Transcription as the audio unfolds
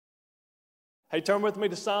Hey, turn with me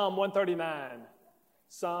to Psalm 139.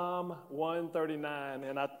 Psalm 139.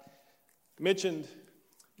 And I mentioned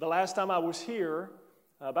the last time I was here,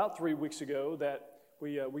 about 3 weeks ago, that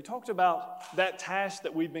we talked about that task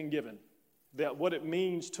that we've been given, that what it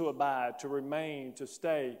means to abide, to remain, to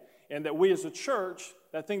stay, and that we as a church,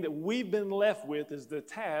 that thing that we've been left with is the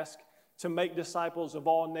task to make disciples of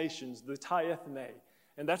all nations, the Taethne.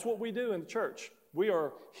 And that's what we do in the church. We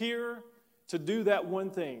are here to do that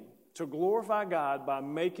one thing, to glorify God by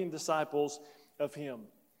making disciples of Him.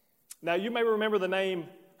 Now, you may remember the name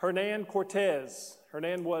Hernan Cortez.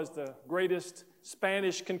 Hernan was the greatest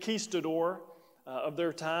Spanish conquistador of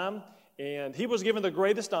their time, and he was given the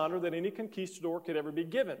greatest honor that any conquistador could ever be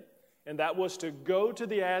given, and that was to go to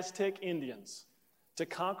the Aztec Indians, to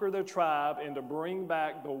conquer their tribe, and to bring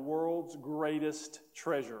back the world's greatest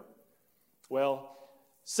treasure. Well,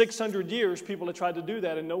 600 years, people have tried to do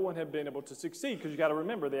that, and no one had been able to succeed, because you got to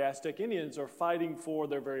remember, the Aztec Indians are fighting for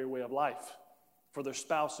their very way of life, for their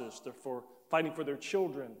spouses, they're fighting for their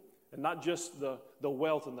children, and not just the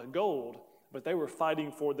wealth and the gold, but they were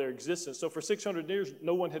fighting for their existence. So for 600 years,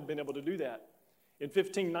 no one had been able to do that. In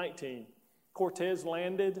 1519, Cortez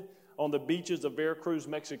landed on the beaches of Veracruz,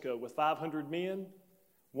 Mexico, with 500 men,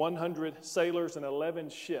 100 sailors, and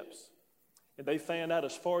 11 ships. And they fanned out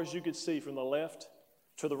as far as you could see from the left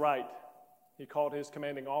to the right. He called his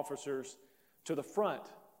commanding officers to the front,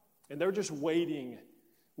 and they're just waiting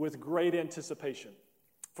with great anticipation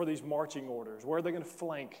for these marching orders. Where are they going to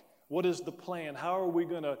flank? What is the plan? How are we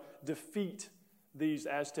going to defeat these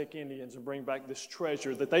Aztec Indians and bring back this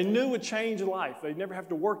treasure that they knew would change life? They'd never have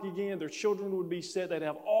to work again. Their children would be set. They'd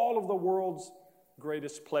have all of the world's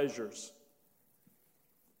greatest pleasures.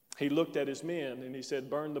 He looked at his men and he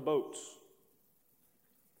said, "Burn the boats."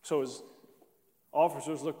 So his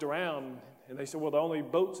officers looked around and they said, "Well, the only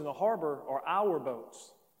boats in the harbor are our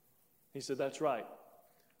boats." He said, "That's right.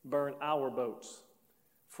 Burn our boats.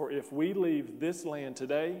 For if we leave this land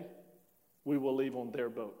today, we will leave on their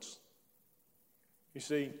boats." You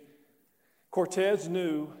see, Cortez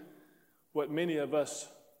knew what many of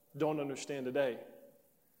us don't understand today: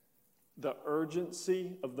 the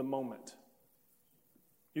urgency of the moment.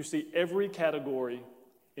 You see, every category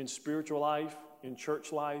in spiritual life, in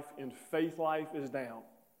church life, in faith life is down.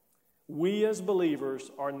 We as believers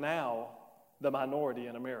are now the minority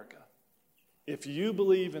in America. If you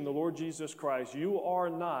believe in the Lord Jesus Christ, you are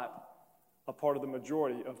not a part of the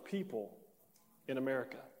majority of people in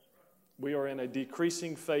America. We are in a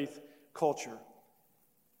decreasing faith culture.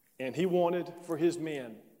 And he wanted for his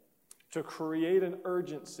men to create an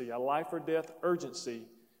urgency, a life or death urgency,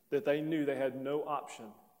 that they knew they had no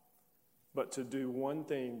option but to do one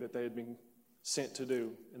thing that they had been sent to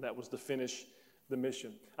do, and that was to finish the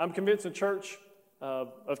mission. I'm convinced the church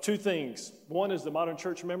of two things. One is the modern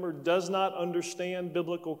church member does not understand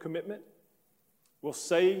biblical commitment. We'll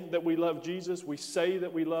say that we love Jesus. We say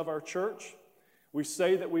that we love our church. We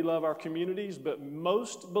say that we love our communities, but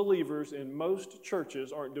most believers in most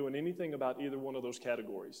churches aren't doing anything about either one of those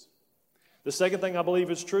categories. The second thing I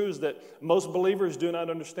believe is true is that most believers do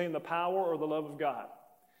not understand the power or the love of God.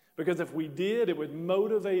 Because if we did, it would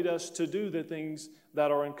motivate us to do the things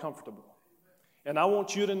that are uncomfortable. And I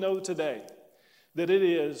want you to know today that it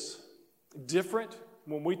is different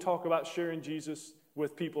when we talk about sharing Jesus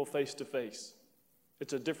with people face to face.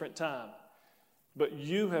 It's a different time. But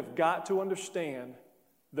you have got to understand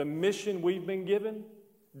the mission we've been given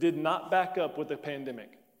did not back up with the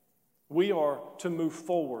pandemic. We are to move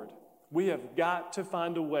forward. We have got to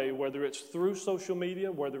find a way, whether it's through social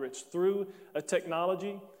media, whether it's through a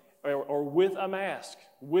technology, or with a mask,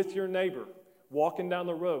 with your neighbor, walking down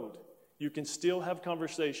the road. You can still have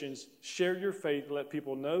conversations, share your faith, let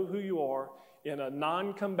people know who you are in a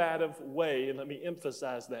non-combative way, and let me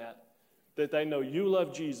emphasize that they know you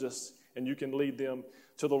love Jesus and you can lead them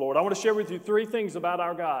to the Lord. I want to share with you three things about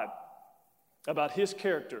our God, about His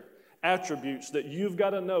character, attributes that you've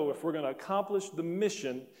got to know if we're going to accomplish the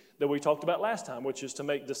mission that we talked about last time, which is to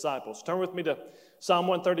make disciples. Turn with me to Psalm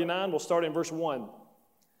 139. We'll start in verse 1.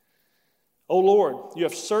 "O Lord, you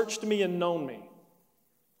have searched me and known me.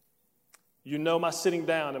 You know my sitting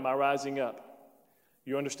down and my rising up.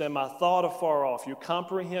 You understand my thought afar off. You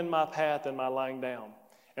comprehend my path and my lying down,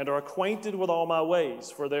 and are acquainted with all my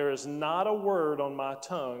ways. For there is not a word on my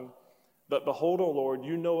tongue, but behold, O Lord,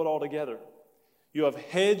 you know it altogether. You have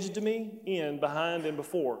hedged me in behind and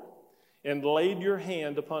before, and laid your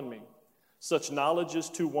hand upon me. Such knowledge is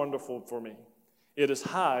too wonderful for me. It is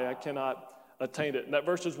high, I cannot attain it." And that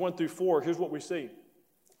verses 1 through 4, here's what we see.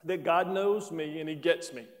 That God knows me and He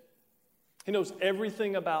gets me. He knows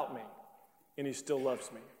everything about me, and He still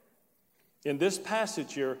loves me. In this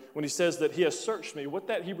passage here, when he says that he has searched me, what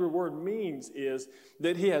that Hebrew word means is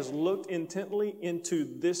that he has looked intently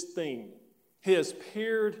into this thing. He has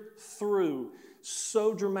peered through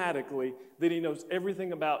so dramatically that he knows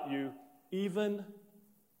everything about you, even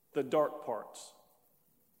the dark parts,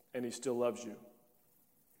 and he still loves you.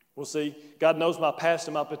 We'll see. God knows my past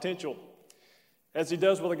and my potential, as he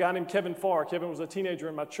does with a guy named Kevin Farr. Kevin was a teenager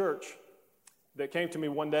in my church that came to me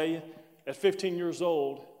one day at 15 years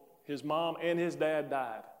old. His mom and his dad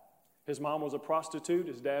died. His mom was a prostitute.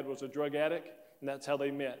 His dad was a drug addict, and that's how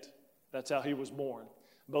they met. That's how he was born.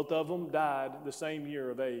 Both of them died the same year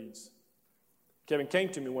of AIDS. Kevin came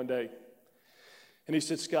to me one day, and he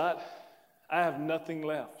said, Scott, I have nothing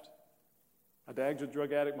left. My dad's a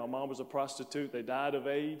drug addict. My mom was a prostitute. They died of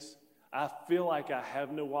AIDS. I feel like I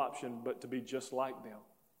have no option but to be just like them.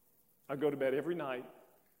 I go to bed every night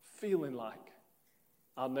feeling like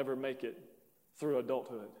I'll never make it through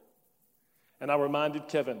adulthood. And I reminded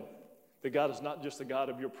Kevin that God is not just the God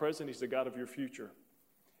of your present, he's the God of your future.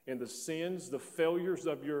 And the sins, the failures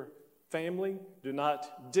of your family do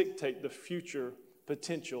not dictate the future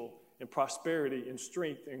potential and prosperity and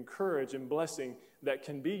strength and courage and blessing that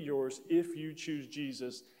can be yours if you choose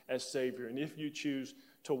Jesus as Savior and if you choose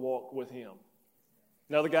to walk with him.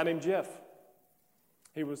 Another guy named Jeff.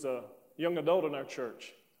 He was a young adult in our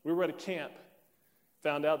church. We were at a camp,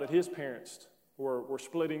 found out that his parents were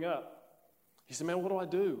splitting up. He said, man, what do I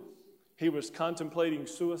do? He was contemplating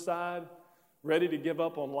suicide, ready to give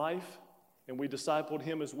up on life, and we discipled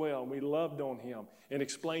him as well, and we loved on him and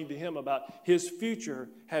explained to him about his future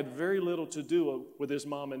had very little to do with his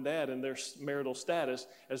mom and dad and their marital status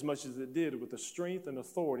as much as it did with the strength and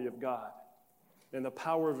authority of God and the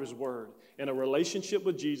power of his word and a relationship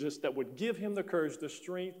with Jesus that would give him the courage, the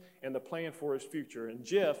strength, and the plan for his future. And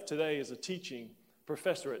Jeff today is a teaching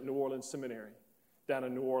professor at New Orleans Seminary down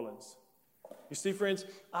in New Orleans. You see, friends,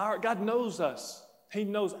 God knows us. He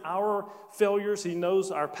knows our failures. He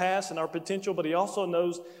knows our past and our potential, but he also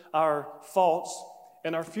knows our faults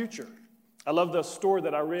and our future. I love the story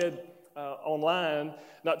that I read online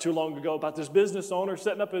not too long ago about this business owner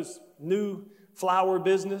setting up his new flower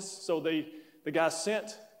business. So the guy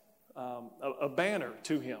sent a banner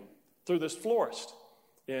to him through this florist.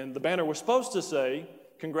 And the banner was supposed to say,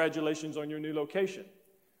 congratulations on your new location.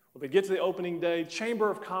 Well, they get to the opening day,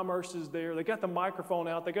 Chamber of Commerce is there, they got the microphone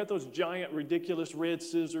out, they got those giant, ridiculous red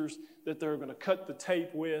scissors that they're going to cut the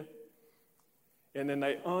tape with, and then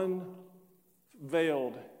they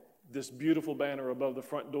unveiled this beautiful banner above the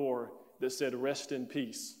front door that said, rest in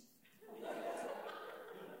peace.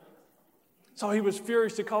 So he was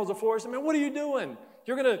furious to call the florist, man, what are you doing?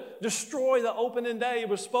 You're going to destroy the opening day. It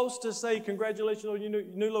was supposed to say, congratulations on your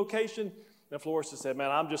new location. The florist said,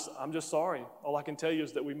 man, I'm just sorry. All I can tell you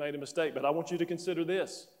is that we made a mistake. But I want you to consider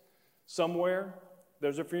this. Somewhere,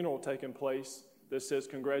 there's a funeral taking place that says,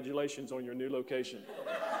 congratulations on your new location.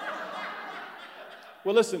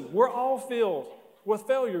 Well, listen, we're all filled with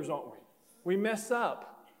failures, aren't we? We mess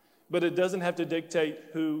up. But it doesn't have to dictate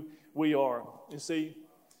who we are. You see,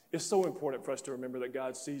 it's so important for us to remember that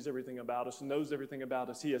God sees everything about us, knows everything about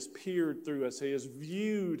us. He has peered through us. He has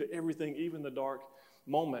viewed everything, even the dark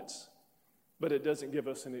moments. But it doesn't give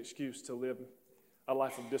us an excuse to live a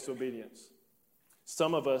life of disobedience.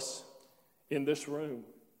 Some of us in this room,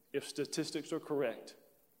 if statistics are correct,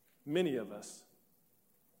 many of us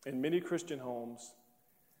in many Christian homes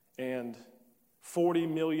and 40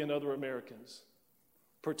 million other Americans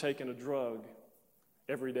partake in a drug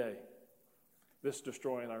every day. This is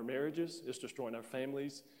destroying our marriages, it's destroying our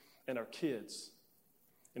families and our kids,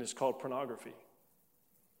 and it's called pornography.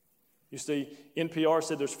 You see, NPR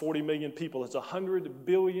said there's 40 million people. It's 100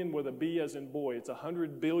 billion with a B as in boy. It's a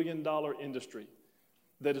 $100 billion industry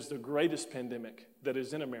that is the greatest pandemic that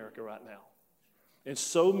is in America right now. And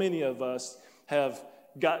so many of us have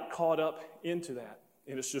got caught up into that,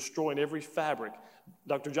 and it's destroying every fabric.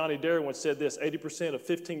 Dr. Johnny Darren once said this, 80% of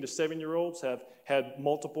 15 to 7-year-olds have had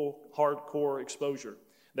multiple hardcore exposure.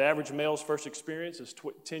 The average male's first experience is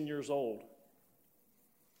 10 years old.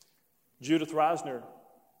 Judith Reisner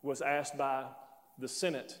was asked by the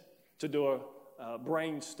Senate to do a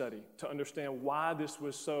brain study to understand why this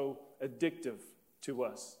was so addictive to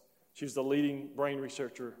us. She's the leading brain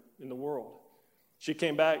researcher in the world. She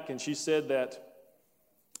came back and she said that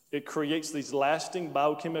it creates these lasting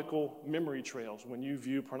biochemical memory trails when you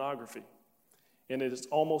view pornography, and it is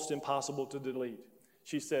almost impossible to delete.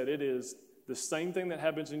 She said it is the same thing that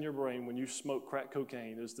happens in your brain when you smoke crack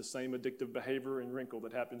cocaine is the same addictive behavior and wrinkle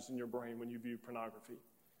that happens in your brain when you view pornography.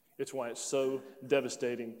 It's why it's so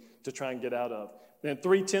devastating to try and get out of. And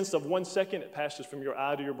 0.3 of 1 second, it passes from your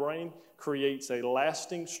eye to your brain, creates a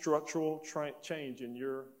lasting structural change in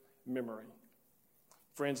your memory.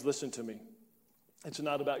 Friends, listen to me. It's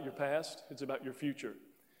not about your past, it's about your future.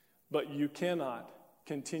 But you cannot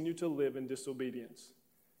continue to live in disobedience.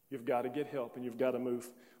 You've got to get help and you've got to move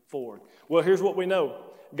forward. Well, here's what we know.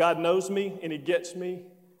 God knows me and he gets me,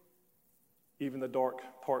 even the dark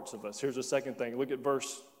parts of us. Here's the second thing. Look at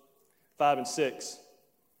verse 5 and 6.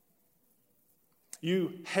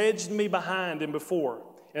 You hedged me behind and before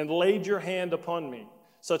and laid your hand upon me.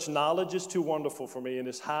 Such knowledge is too wonderful for me and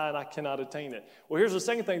is high and I cannot attain it. Well, here's the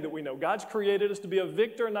second thing that we know. God's created us to be a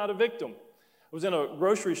victor, not a victim. I was in a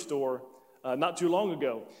grocery store not too long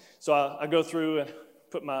ago. So I go through and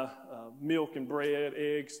put my milk and bread,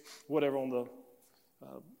 eggs, whatever on the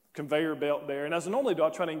conveyor belt there. And as I normally do,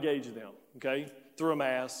 I try to engage them, okay, through a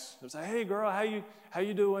mask. I say, hey, girl, how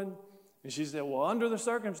you doing? And she said, well, under the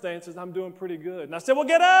circumstances, I'm doing pretty good. And I said, well,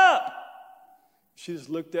 get up. She just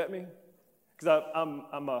looked at me. Because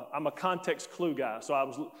I'm a context clue guy. So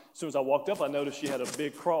as soon as I walked up, I noticed she had a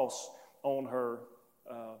big cross on her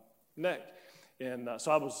neck. And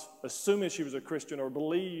so I was assuming she was a Christian or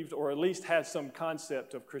believed or at least had some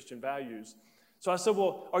concept of Christian values. So I said,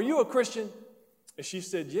 well, are you a Christian? And she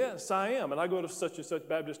said, yes, I am. And I go to such and such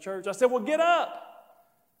Baptist church. I said, well, get up.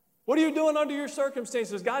 What are you doing under your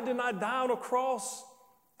circumstances? God did not die on a cross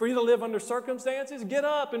for you to live under circumstances. Get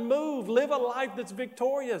up and move. Live a life that's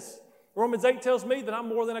victorious. Romans 8 tells me that I'm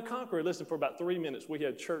more than a conqueror. Listen, for about 3 minutes, we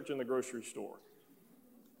had church in the grocery store.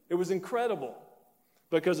 It was incredible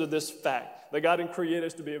because of this fact that God didn't create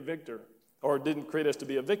us to be a victor or didn't create us to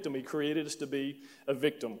be a victim. He created us to be a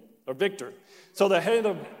victim, a victor. So the hand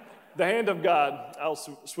of God, I'll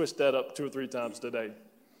switch that up 2 or 3 times today.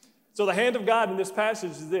 So the hand of God in this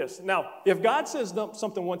passage is this. Now, if God says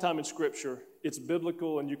something one time in Scripture, it's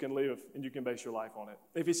biblical and you can live and you can base your life on it.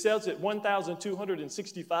 If he says it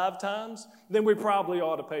 1,265 times, then we probably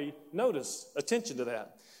ought to pay attention to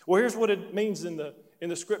that. Well, here's what it means in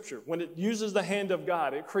the Scripture. When it uses the hand of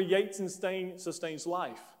God, it creates and sustains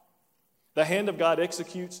life. The hand of God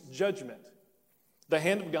executes judgment. The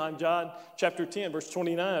hand of God, John chapter 10, verse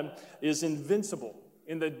 29, is invincible.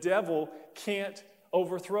 And the devil can't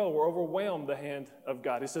overthrow or overwhelm the hand of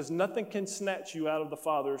God. It says nothing can snatch you out of the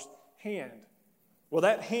Father's hand. Well,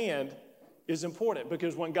 that hand is important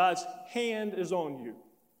because when God's hand is on you,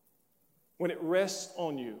 when it rests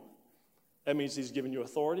on you, that means he's given you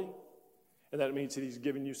authority, and that means that he's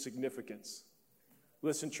given you significance.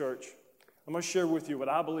 Listen, church, I'm going to share with you what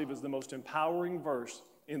I believe is the most empowering verse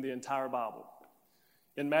in the entire Bible.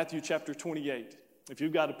 In Matthew chapter 28, if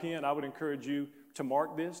you've got a pen, I would encourage you to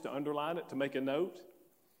mark this, to underline it, to make a note.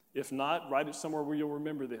 If not, write it somewhere where you'll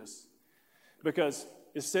remember this. Because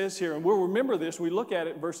it says here, and we'll remember this, we look at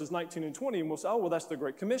it in verses 19 and 20, and we'll say, oh, well, that's the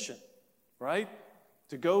Great Commission, right?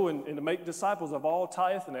 To go and to make disciples of all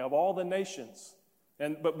Tithing, of all the nations.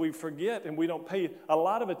 But we forget and we don't pay a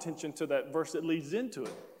lot of attention to that verse that leads into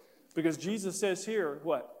it. Because Jesus says here,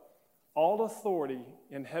 what? All authority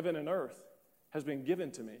in heaven and earth has been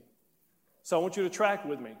given to me. So I want you to track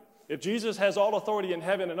with me. If Jesus has all authority in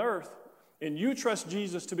heaven and earth, and you trust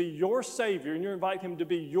Jesus to be your Savior, and you invite him to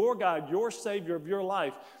be your God, your Savior of your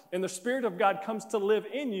life, and the Spirit of God comes to live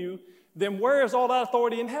in you, then where is all that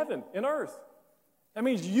authority in heaven and earth? That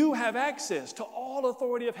means you have access to all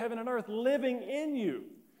authority of heaven and earth living in you,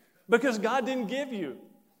 because God didn't give you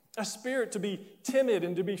a spirit to be timid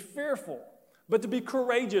and to be fearful, but to be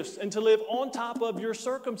courageous and to live on top of your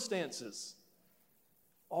circumstances.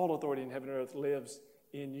 All authority in heaven and earth lives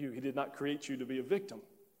in you. He did not create you to be a victim.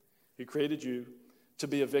 He created you to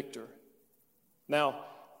be a victor. Now,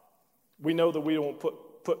 we know that we don't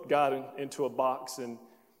put God into a box. And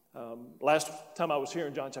last time I was here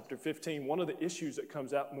in John chapter 15, one of the issues that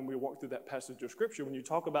comes out when we walk through that passage of Scripture, when you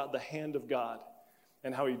talk about the hand of God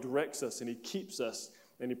and how he directs us and he keeps us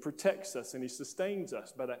and he protects us and he sustains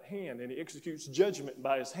us by that hand and he executes judgment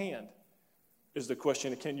by his hand, is the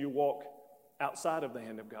question, can you walk outside of the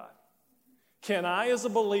hand of God? Can I, as a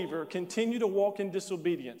believer, continue to walk in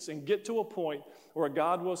disobedience and get to a point where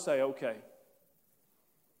God will say, okay,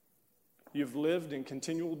 you've lived in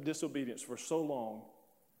continual disobedience for so long.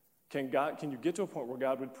 Can you get to a point where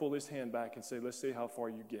God would pull his hand back and say, let's see how far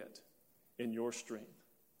you get in your strength?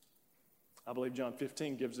 I believe John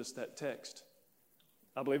 15 gives us that text.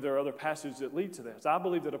 I believe there are other passages that lead to this. I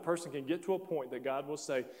believe that a person can get to a point that God will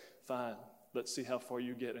say, fine, let's see how far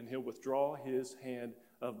you get. And he'll withdraw his hand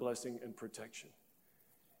of blessing and protection.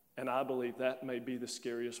 And I believe that may be the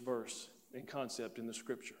scariest verse and concept in the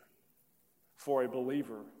Scripture for a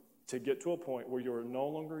believer to get to a point where you're no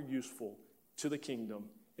longer useful to the kingdom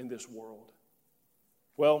in this world?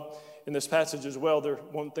 Well, in this passage as well,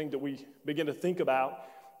 one thing that we begin to think about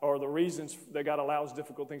are the reasons that God allows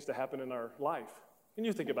difficult things to happen in our life. And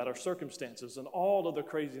you think about our circumstances and all of the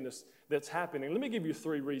craziness that's happening. Let me give you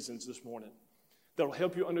 3 reasons this morning that will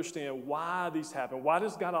help you understand why these happen. Why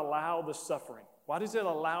does God allow the suffering? Why does it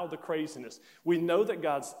allow the craziness? We know that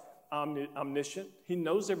God's omniscient. He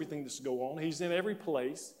knows everything that's going on. He's in every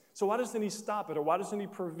place. So why doesn't he stop it, or why doesn't he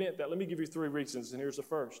prevent that? Let me give you 3 reasons, and here's the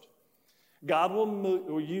first. God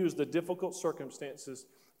will use the difficult circumstances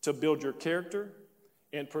to build your character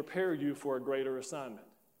and prepare you for a greater assignment.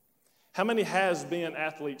 How many has-been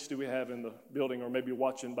athletes do we have in the building or maybe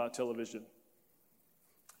watching by television?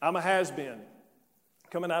 I'm a has-been.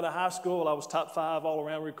 Coming out of high school, I was top 5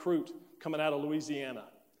 all-around recruit coming out of Louisiana.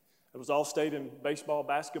 I was all-state in baseball,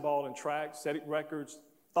 basketball, and track, setting records.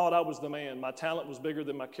 Thought I was the man. My talent was bigger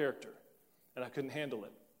than my character, and I couldn't handle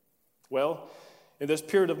it. Well, in this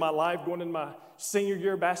period of my life, going into my senior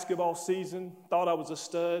year basketball season, thought I was a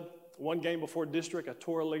stud. One game before district, I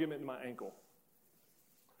tore a ligament in my ankle.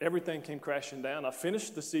 Everything came crashing down. I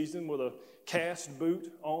finished the season with a cast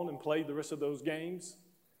boot on and played the rest of those games.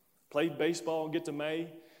 Played baseball and get to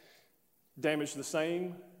May. Damaged the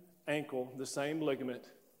same ankle, the same ligament,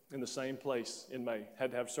 in the same place in May.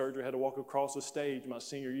 Had to have surgery, had to walk across the stage my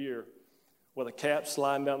senior year with a cap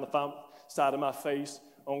sliding down the side of my face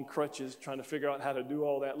on crutches, trying to figure out how to do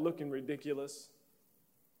all that, looking ridiculous.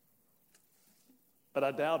 But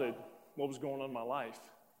I doubted what was going on in my life.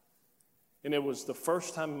 And it was the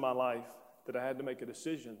first time in my life that I had to make a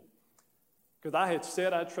decision. Because I had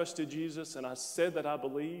said I trusted Jesus and I said that I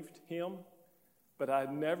believed him, but I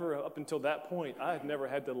had never, up until that point, I had never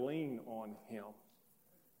had to lean on him.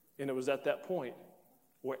 And it was at that point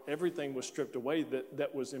where everything was stripped away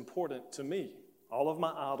that was important to me. All of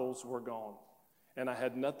my idols were gone, and I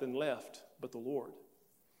had nothing left but the Lord.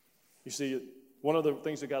 You see, one of the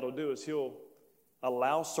things that God will do is he'll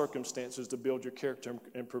allow circumstances to build your character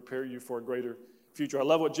and prepare you for a greater future. I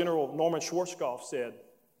love what General Norman Schwarzkopf said.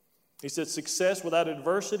 He said, success without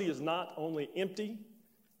adversity is not only empty,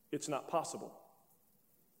 it's not possible.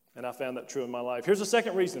 And I found that true in my life. Here's the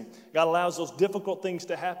second reason God allows those difficult things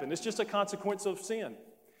to happen. It's just a consequence of sin.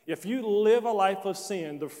 If you live a life of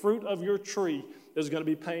sin, the fruit of your tree is going to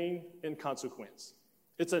be pain and consequence.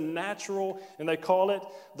 It's a natural, and they call it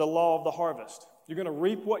the law of the harvest. You're going to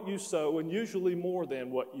reap what you sow, and usually more than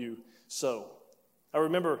what you sow. I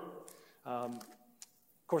remember, of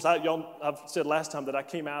course, I've said last time that I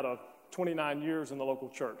came out of 29 years in the local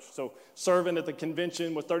church. So serving at the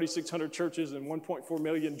convention with 3,600 churches and 1.4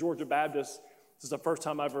 million Georgia Baptists, this is the first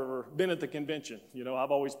time I've ever been at the convention. You know,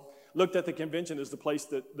 I've always looked at the convention as the place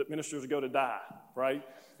that ministers go to die, right?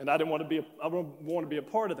 And I didn't want to be a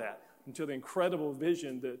part of that until the incredible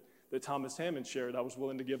vision that Thomas Hammond shared. I was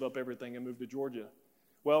willing to give up everything and move to Georgia.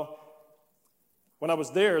 Well, when I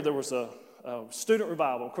was there was a student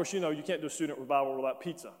revival. Of course, you know, you can't do a student revival without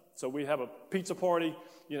pizza. So we have a pizza party,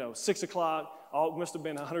 6 o'clock. Must have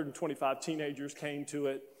been 125 teenagers came to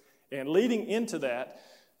it. And leading into that,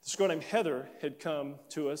 this girl named Heather had come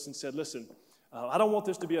to us and said, listen, I don't want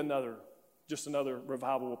this to be just another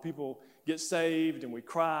revival where people get saved and we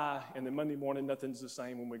cry, and then Monday morning nothing's the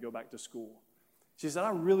same when we go back to school. She said,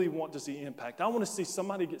 I really want to see impact. I want to see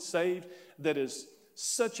somebody get saved that is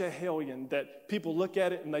such a hellion that people look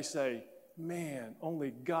at it and they say, man,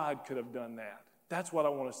 only God could have done that. That's what I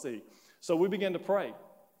want to see. So we began to pray.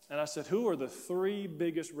 And I said, who are the 3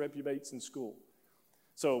 biggest reprobates in school?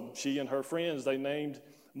 So she and her friends, they named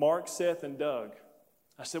Mark, Seth, and Doug.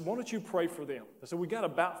 I said, why don't you pray for them? I said, we got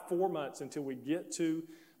about 4 months until we get to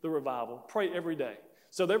the revival. Pray every day.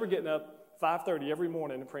 So they were getting up 5:30 every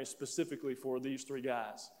morning and praying specifically for these 3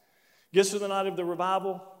 guys. Gets to the night of the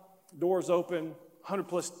revival, doors open,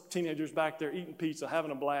 100-plus teenagers back there eating pizza, having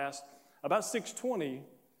a blast. About 6:20,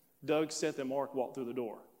 Doug, Seth, and Mark walked through the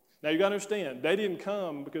door. Now, you got to understand, they didn't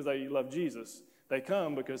come because they loved Jesus. They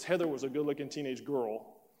come because Heather was a good-looking teenage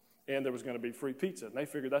girl, and there was going to be free pizza. And they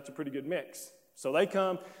figured that's a pretty good mix. So they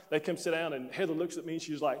come sit down, and Heather looks at me, and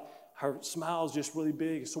she's like, her smile's just really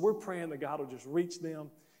big. So we're praying that God will just reach them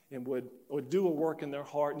and would do a work in their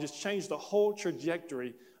heart and just change the whole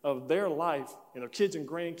trajectory of their life and their kids and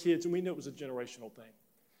grandkids, and we knew it was a generational thing.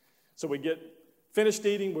 So we get finished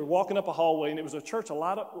eating, we're walking up a hallway, and it was a church a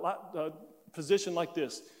lot positioned like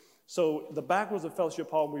this. So the back was a fellowship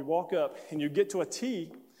hall, and we walk up, and you get to a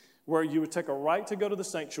T where you would take a right to go to the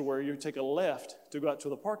sanctuary, you would take a left to go out to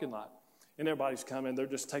the parking lot. And everybody's coming, they're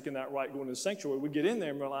just taking that right, going to the sanctuary. We get in there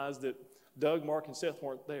and realize that Doug, Mark, and Seth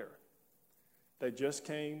weren't there. They just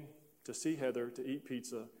came to see Heather, to eat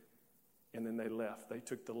pizza, and then they left. They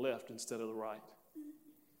took the left instead of the right.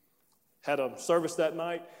 Had a service that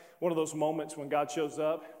night, one of those moments when God shows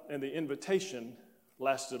up and the invitation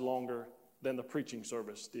lasted longer than the preaching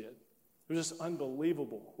service did. It was just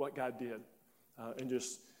unbelievable what God did and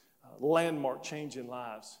just landmark change in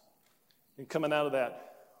lives. And coming out of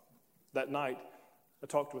that night, I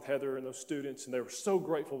talked with Heather and those students, and they were so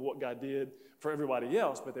grateful for what God did for everybody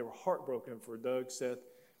else, but they were heartbroken for Doug, Seth,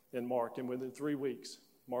 and Mark. And within 3 weeks,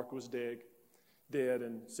 Mark was dead,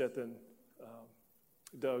 and Seth and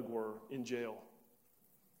Doug were in jail.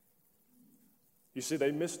 You see,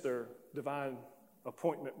 they missed their divine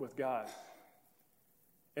appointment with God.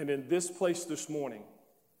 And in this place this morning,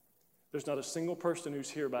 there's not a single person who's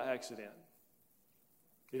here by accident.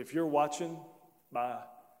 If you're watching by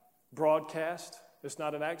broadcast, it's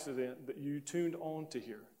not an accident that you tuned on to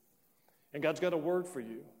hear. And God's got a word for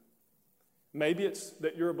you. Maybe it's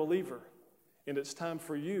that you're a believer, and it's time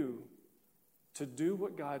for you to do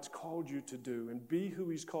what God's called you to do and be who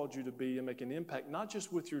He's called you to be and make an impact, not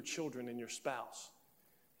just with your children and your spouse,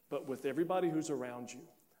 but with everybody who's around you.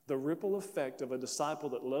 The ripple effect of a disciple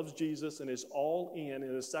that loves Jesus and is all in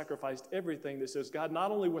and has sacrificed everything, that says, God,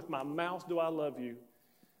 not only with my mouth do I love you,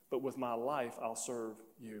 but with my life I'll serve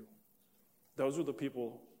you. Those are the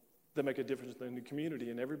people that make a difference in the community,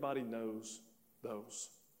 and everybody knows those.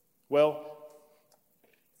 Well,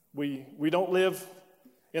 we don't live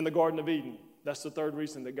in the Garden of Eden. That's the third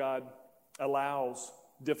reason that God allows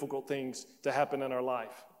difficult things to happen in our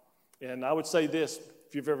life. And I would say this,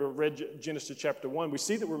 if you've ever read Genesis chapter 1, we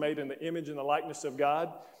see that we're made in the image and the likeness of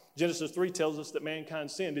God. Genesis 3 tells us that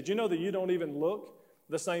mankind sinned. Did you know that you don't even look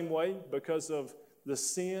the same way because of the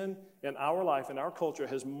sin in our life and our culture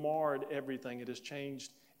has marred everything. It has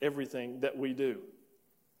changed everything that we do.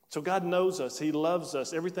 So God knows us. He loves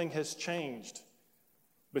us. Everything has changed.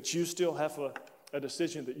 But you still have a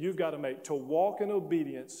decision that you've got to make to walk in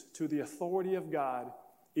obedience to the authority of God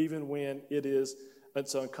even when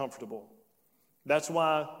it's uncomfortable. That's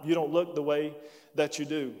why you don't look the way that you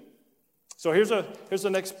do. So here's the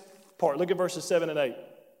next part. Look at verses 7 and 8.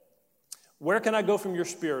 Where can I go from your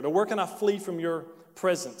spirit? Or where can I flee from your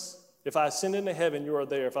presence? If I ascend into heaven, you are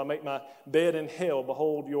there. If I make my bed in hell,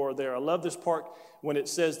 behold, you are there. I love this part when it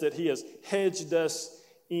says that He has hedged us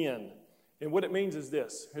in. And what it means is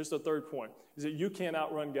this. Here's the third point, is that you can't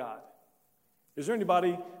outrun God. Is there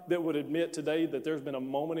anybody that would admit today that there's been a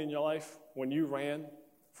moment in your life when you ran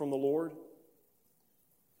from the Lord?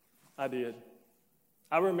 I did.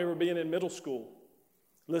 I remember being in middle school,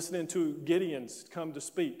 listening to Gideons come to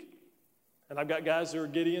speak. And I've got guys that are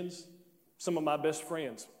Gideons, some of my best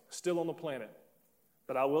friends, still on the planet.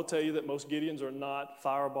 But I will tell you that most Gideons are not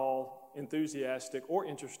fireball, enthusiastic, or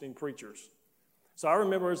interesting preachers. So I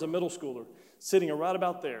remember as a middle schooler, sitting right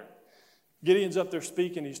about there, Gideon's up there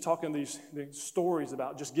speaking. He's talking these stories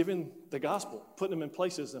about just giving the gospel, putting them in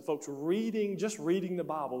places, and folks reading the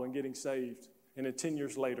Bible and getting saved. And then 10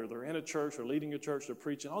 years later, they're in a church or leading a church, they're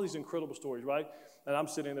preaching, all these incredible stories, right? And I'm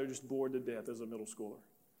sitting there just bored to death as a middle schooler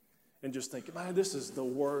and just thinking, man, this is the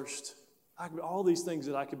worst. All these things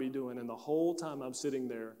that I could be doing. And the whole time I'm sitting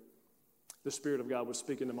there, the Spirit of God was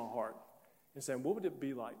speaking to my heart and saying, what would it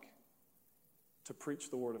be like to preach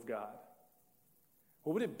the Word of God?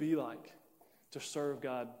 What would it be like to serve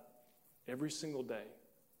God every single day?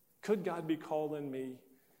 Could God be calling me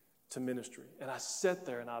to ministry? And I sat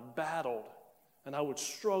there and I battled, and I would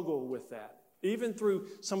struggle with that. Even through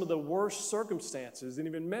some of the worst circumstances and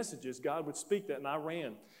even messages, God would speak that, and I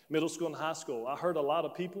ran. Middle school and high school, I heard a lot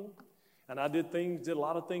of people, and I did a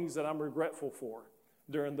lot of things that I'm regretful for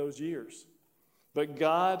during those years. But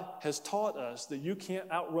God has taught us that you can't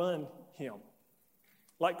outrun Him.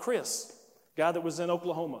 Like Chris, guy that was in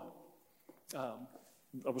Oklahoma.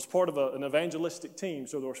 I was part of an evangelistic team,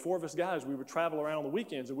 so there was 4 of us guys. We would travel around on the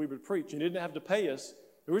weekends, and we would preach. You didn't have to pay us.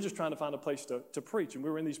 We were just trying to find a place to preach, and we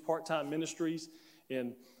were in these part-time ministries,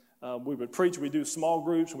 and we would preach. We'd do small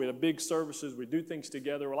groups. We had big services. We'd do things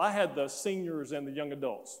together. Well, I had the seniors and the young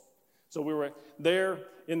adults. So we were there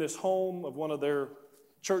in this home of one of their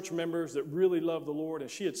church members that really loved the Lord,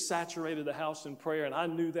 and she had saturated the house in prayer, and I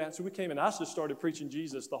knew that. So we came in. I just started preaching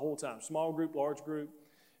Jesus the whole time, small group, large group.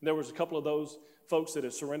 And there was a couple of those folks that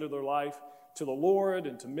had surrendered their life to the Lord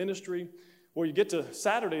and to ministry. Well, you get to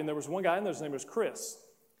Saturday, and there was one guy in there. His name was Chris.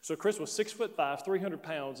 So Chris was 6'5", 300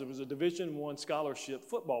 pounds. It was a Division I scholarship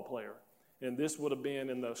football player. And this would have been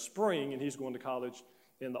in the spring, and he's going to college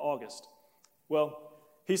in the August. Well,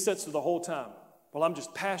 he sits there the whole time. Well, I'm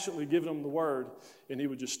just passionately giving him the word, and he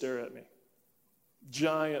would just stare at me.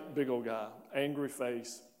 Giant, big old guy, angry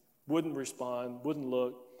face, wouldn't respond, wouldn't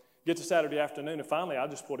look. Get to Saturday afternoon, and finally I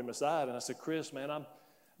just pulled him aside, and I said, Chris, man, I'm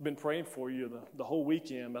been praying for you the whole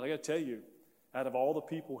weekend, but I got to tell you, out of all the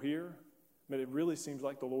people here, it really seems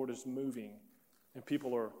like the Lord is moving, and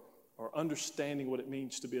people are understanding what it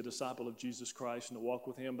means to be a disciple of Jesus Christ and to walk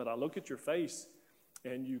with Him. But I look at your face,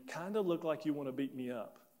 and you kind of look like you want to beat me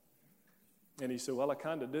up. And he said, well, I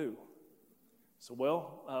kind of do. So,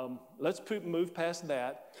 well, let's move past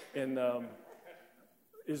that. And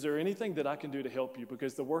is there anything that I can do to help you?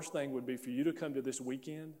 Because the worst thing would be for you to come to this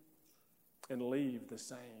weekend and leave the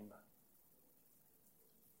same.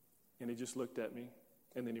 And he just looked at me,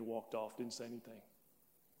 and then he walked off, didn't say anything.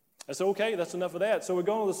 I said, okay, that's enough of that. So we're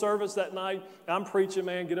going to the service that night. I'm preaching,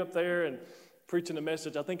 man, get up there and preaching a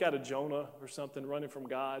message, I think out of Jonah or something, running from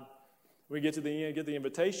God. We get to the end, get the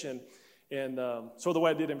invitation. And so the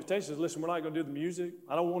way I did invitations is, listen, we're not going to do the music.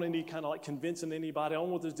 I don't want any kind of like convincing anybody. I don't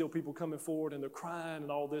want this deal people coming forward and they're crying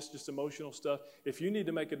and all this, just emotional stuff. If you need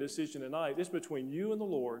to make a decision tonight, it's between you and the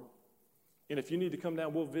Lord. And if you need to come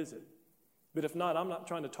down, we'll visit. But if not, I'm not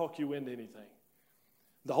trying to talk you into anything.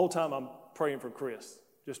 The whole time I'm praying for Chris,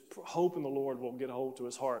 just hoping the Lord will get a hold to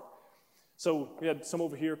his heart. So we had some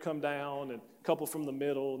over here come down and a couple from the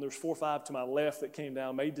middle, and there's 4 or 5 to my left that came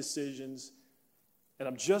down, made decisions. And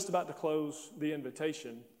I'm just about to close the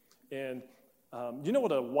invitation. And you know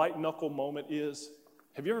what a white knuckle moment is?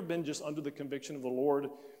 Have you ever been just under the conviction of the Lord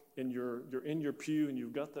and you're in your pew and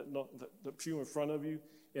you've got the pew in front of you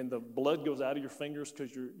and the blood goes out of your fingers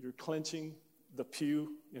because you're clenching the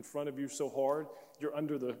pew in front of you so hard? You're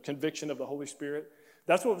under the conviction of the Holy Spirit.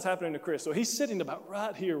 That's what was happening to Chris. So he's sitting about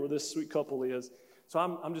right here where this sweet couple is. So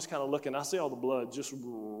I'm just kind of looking. I see all the blood just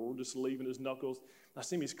leaving his knuckles. I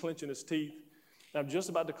see him, he's clenching his teeth. I'm just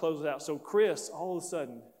about to close it out. So Chris, all of a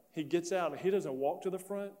sudden, he gets out and he doesn't walk to the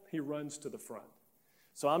front. He runs to the front.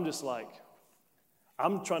 So I'm just like,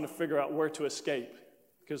 I'm trying to figure out where to escape.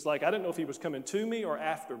 Because I didn't know if he was coming to me or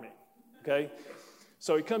after me. Okay?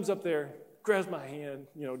 So he comes up there, grabs my hand,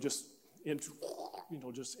 just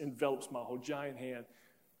envelops my whole giant hand.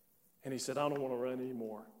 And he said, I don't want to run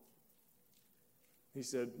anymore. He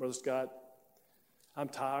said, Brother Scott, I'm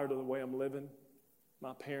tired of the way I'm living.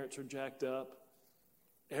 My parents are jacked up.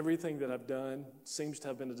 Everything that I've done seems to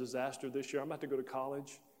have been a disaster this year. I'm about to go to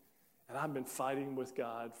college, and I've been fighting with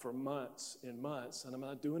God for months and months, and I'm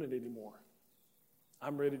not doing it anymore.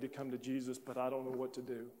 I'm ready to come to Jesus, but I don't know what to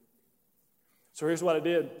do. So here's what I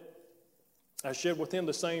did. I shared with him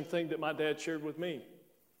the same thing that my dad shared with me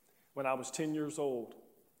when I was 10 years old.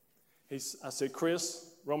 I said, Chris,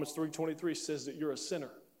 Romans 3:23 says that you're a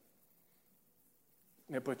sinner.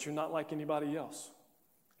 Yeah, but you're not like anybody else.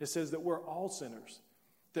 It says that we're all sinners,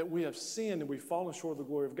 that we have sinned and we've fallen short of the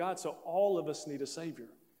glory of God, so all of us need a Savior.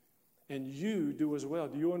 And you do as well.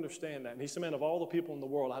 Do you understand that? And he said, man, of all the people in the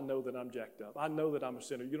world, I know that I'm jacked up. I know that I'm a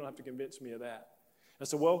sinner. You don't have to convince me of that. I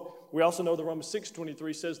said, well, we also know that Romans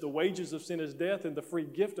 6:23 says the wages of sin is death and the free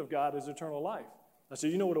gift of God is eternal life. I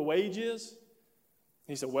said, you know what a wage is?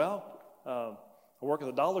 He said, well, I work at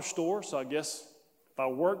the dollar store, so I guess if I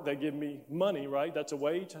work, they give me money, right? That's a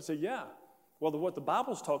wage. I said, yeah. Well, what the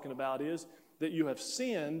Bible's talking about is that you have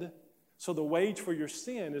sinned, so the wage for your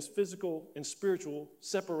sin is physical and spiritual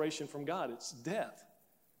separation from God. It's death.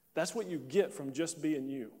 That's what you get from just being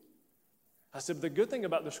you. I said, but the good thing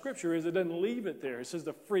about the Scripture is it doesn't leave it there. It says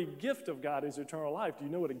the free gift of God is eternal life. Do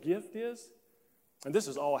you know what a gift is? And this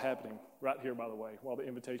is all happening right here, by the way, while the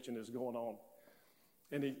invitation is going on.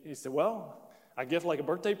 And he said, well, I gift like a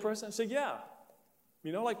birthday present? I said, yeah.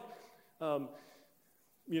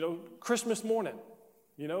 Christmas morning,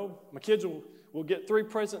 my kids will get 3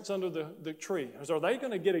 presents under the tree. I said, are they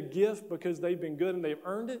going to get a gift because they've been good and they've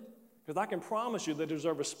earned it? Because I can promise you they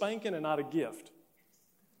deserve a spanking and not a gift.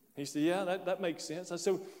 He said, yeah, that makes sense. I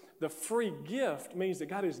said, the free gift means that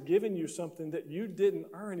God has given you something that you didn't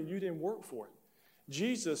earn and you didn't work for it.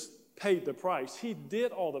 Jesus paid the price. He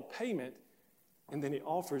did all the payment, and then he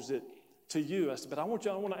offers it to you. I said, but I want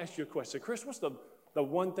to ask you a question. I said, Chris, what's the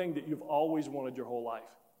one thing that you've always wanted your whole life?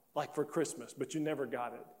 Like for Christmas, but you never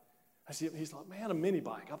got it. I said, he's like, man, a mini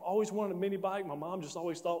bike. I've always wanted a mini bike. My mom just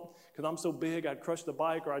always thought, because I'm so big, I'd crush the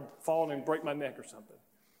bike or I'd fall and break my neck or something.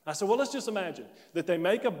 I said, well, let's just imagine that they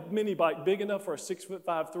make a mini bike big enough for a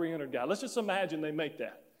 6'5", 300 guy. Let's just imagine they make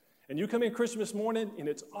that. And you come in Christmas morning, and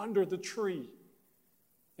it's under the tree.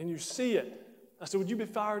 And you see it. I said, would you be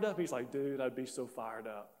fired up? He's like, dude, I'd be so fired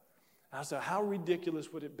up. I said, how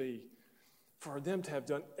ridiculous would it be for them to have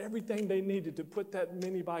done everything they needed to put that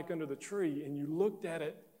mini bike under the tree, and you looked at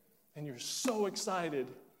it, and you're so excited,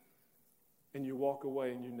 and you walk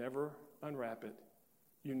away, and you never unwrap it,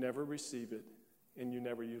 you never receive it, and you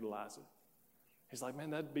never utilize it. He's like,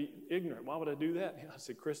 man, that'd be ignorant. Why would I do that? I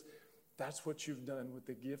said, Chris, That's what you've done with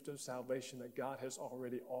the gift of salvation that God has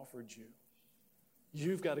already offered you.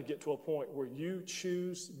 You've got to get to a point where you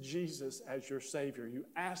choose Jesus as your Savior. You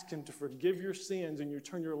ask Him to forgive your sins and you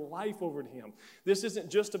turn your life over to Him. This isn't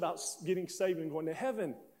just about getting saved and going to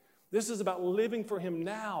heaven. This is about living for Him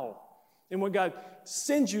now. And when God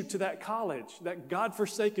sends you to that college, that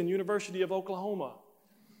God-forsaken University of Oklahoma,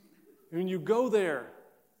 and you go there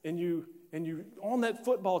and you on that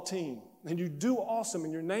football team and you do awesome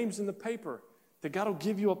and your name's in the paper, that God will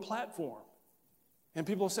give you a platform. And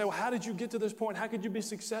people will say, well, how did you get to this point? How could you be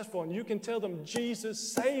successful? And you can tell them,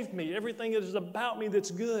 Jesus saved me. Everything that is about me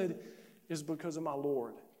that's good is because of my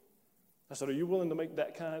Lord. I said, are you willing to make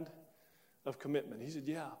that kind of commitment? He said,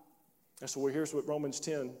 yeah. And so here's what Romans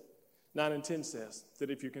 10:9 and 10 says, that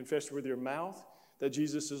if you confess with your mouth that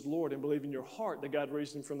Jesus is Lord and believe in your heart that God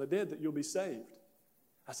raised Him from the dead, that you'll be saved.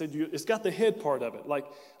 I said, it's got the head part of it. Like,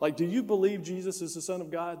 do you believe Jesus is the Son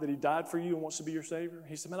of God, that He died for you and wants to be your Savior?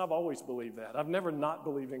 He said, man, I've always believed that. I've never not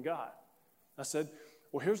believed in God. I said,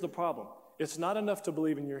 well, here's the problem. It's not enough to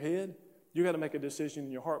believe in your head. You got to make a decision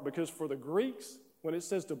in your heart. Because for the Greeks, when it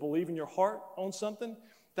says to believe in your heart on something,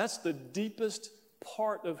 that's the deepest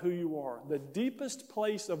part of who you are. The deepest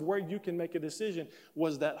place of where you can make a decision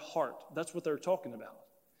was that heart. That's what they're talking about.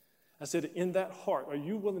 I said, in that heart, are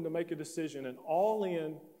you willing to make a decision, an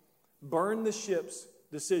all-in, burn the ships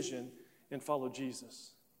decision and follow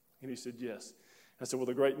Jesus? And he said, yes. I said, well,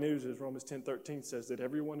 the great news is Romans 10:13 says that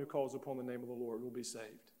everyone who calls upon the name of the Lord will be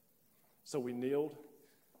saved. So we kneeled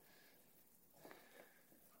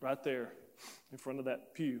right there in front of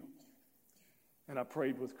that pew, and I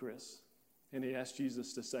prayed with Chris, and he asked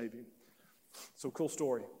Jesus to save him. So cool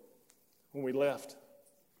story. When we left,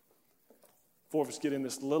 four of us get in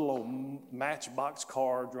this little old Matchbox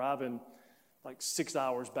car driving like 6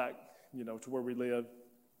 hours back, to where we live.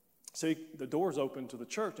 See, the door's open to the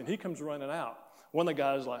church, and he comes running out. One of the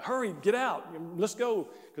guys is like, hurry, get out, let's go,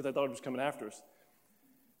 because they thought he was coming after us.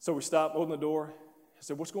 So we stopped, opened the door. I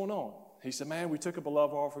said, what's going on? He said, man, we took up a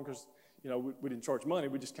love offering because, we didn't charge money.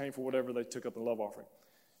 We just came for whatever they took up in love offering.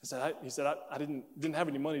 He said, I didn't have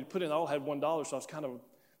any money to put in. I all had $1, so I was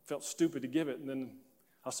felt stupid to give it. And then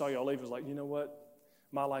I saw y'all leave. I was like, you know what?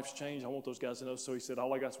 My life's changed. I want those guys to know. So he said,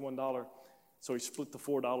 all I got is $1. So he split the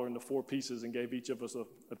 $4 into 4 pieces and gave each of us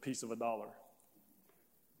a piece of $1.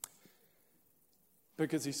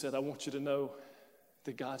 Because he said, I want you to know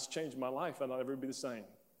that God's changed my life and I'll never be the same.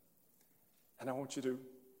 And I want you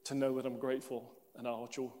to know that I'm grateful. And I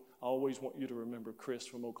always want you to remember Chris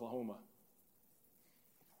from Oklahoma.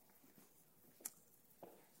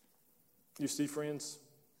 You see, friends,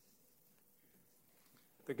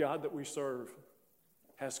 the God that we serve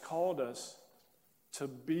has called us to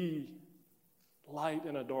be light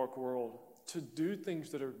in a dark world, to do things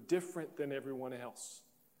that are different than everyone else.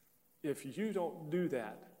 If you don't do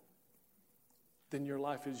that, then your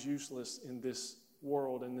life is useless in this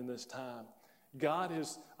world and in this time. God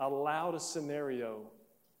has allowed a scenario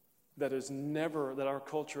that our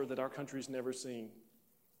culture, that our country's never seen.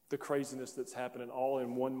 The craziness that's happening all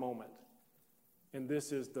in one moment. And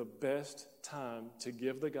this is the best time to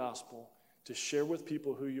give the gospel, to share with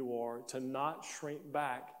people who you are, to not shrink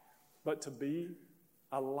back, but to be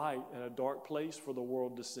a light in a dark place for the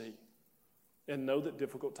world to see. And know that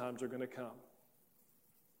difficult times are going to come.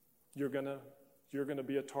 You're going to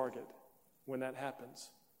be a target when that happens.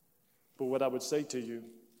 But what I would say to you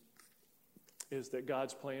is that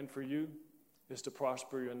God's plan for you is to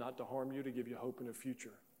prosper you and not to harm you, to give you hope in a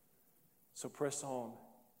future. So press on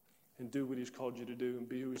and do what He's called you to do and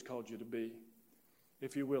be who He's called you to be.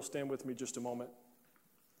 If you will, stand with me just a moment.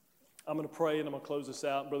 I'm going to pray and I'm going to close this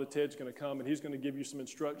out. Brother Ted's going to come and he's going to give you some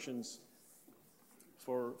instructions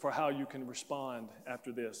for how you can respond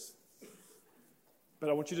after this. But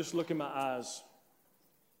I want you to just look in my eyes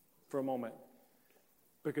for a moment,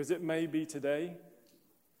 because it may be today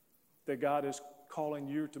that God is calling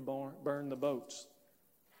you to burn the boats.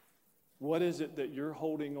 What is it that you're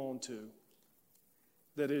holding on to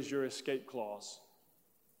that is your escape clause?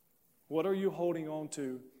 What are you holding on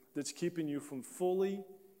to that's keeping you from fully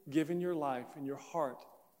giving your life and your heart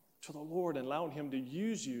to the Lord and allowing Him to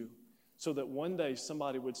use you so that one day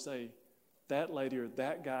somebody would say, that lady or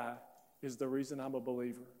that guy is the reason I'm a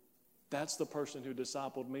believer. That's the person who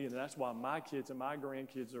discipled me, and that's why my kids and my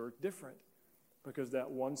grandkids are different, because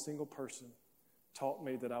that one single person taught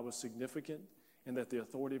me that I was significant and that the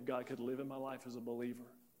authority of God could live in my life as a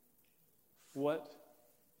believer. What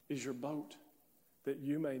is your boat that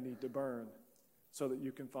you may need to burn so that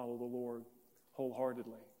you can follow the Lord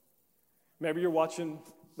wholeheartedly? Maybe you're watching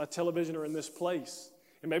my television or in this place,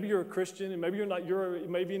 and maybe you're a Christian, and maybe you're not. You're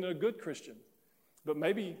maybe a good Christian, But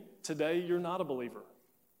maybe today you're not a believer.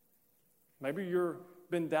 Maybe you've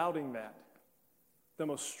been doubting that. The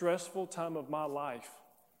most stressful time of my life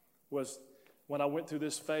was when I went through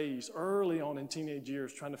this phase early on in teenage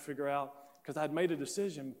years trying to figure out, because I'd made a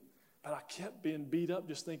decision, but I kept being beat up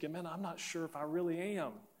just thinking, man, I'm not sure if I really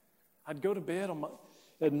am. I'd go to bed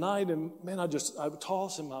at night and, man, I would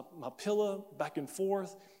toss in my pillow back and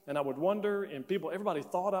forth, and I would wonder, and everybody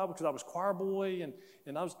thought because I was choir boy,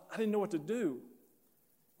 and I didn't know what to do.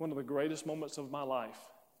 One of the greatest moments of my life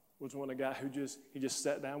was when a guy he just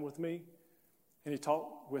sat down with me, and he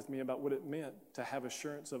talked with me about what it meant to have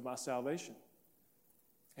assurance of my salvation.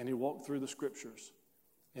 And he walked through the scriptures,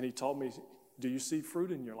 and he taught me, do you see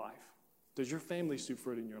fruit in your life? Does your family see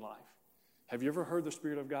fruit in your life? Have you ever heard the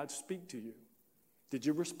Spirit of God speak to you? Did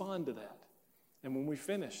you respond to that? And when we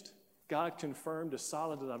finished, God confirmed as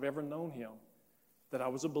solid as I've ever known him that I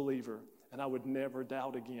was a believer and I would never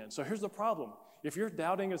doubt again. So here's the problem. If you're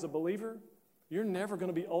doubting as a believer, you're never going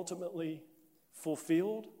to be ultimately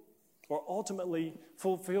fulfilled or ultimately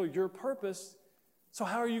fulfill your purpose. So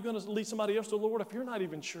how are you going to lead somebody else to the Lord if you're not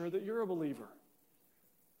even sure that you're a believer?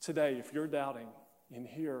 Today, if you're doubting in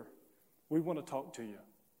here, we want to talk to you.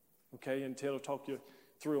 Okay, and Ted will talk you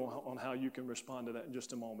through on how you can respond to that in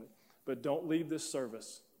just a moment. But don't leave this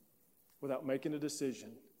service without making a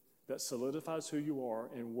decision that solidifies who you are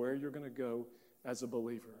and where you're going to go as a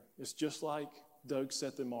believer. It's just like Doug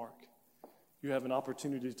set the mark. You have an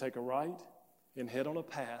opportunity to take a right and head on a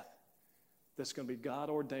path that's going to be God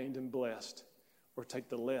ordained and blessed, or take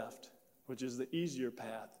the left, which is the easier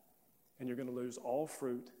path, and you're going to lose all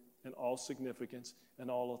fruit and all significance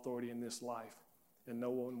and all authority in this life, and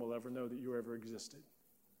no one will ever know that you ever existed.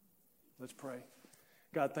 Let's pray.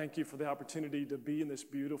 God, thank you for the opportunity to be in this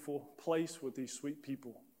beautiful place with these sweet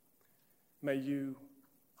people. May you,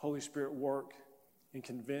 Holy Spirit, work and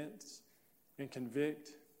convince and convict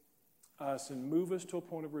us and move us to a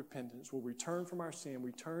point of repentance where we turn from our sin,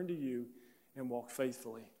 we turn to you, and walk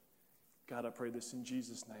faithfully. God, I pray this in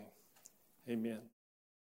Jesus' name. Amen.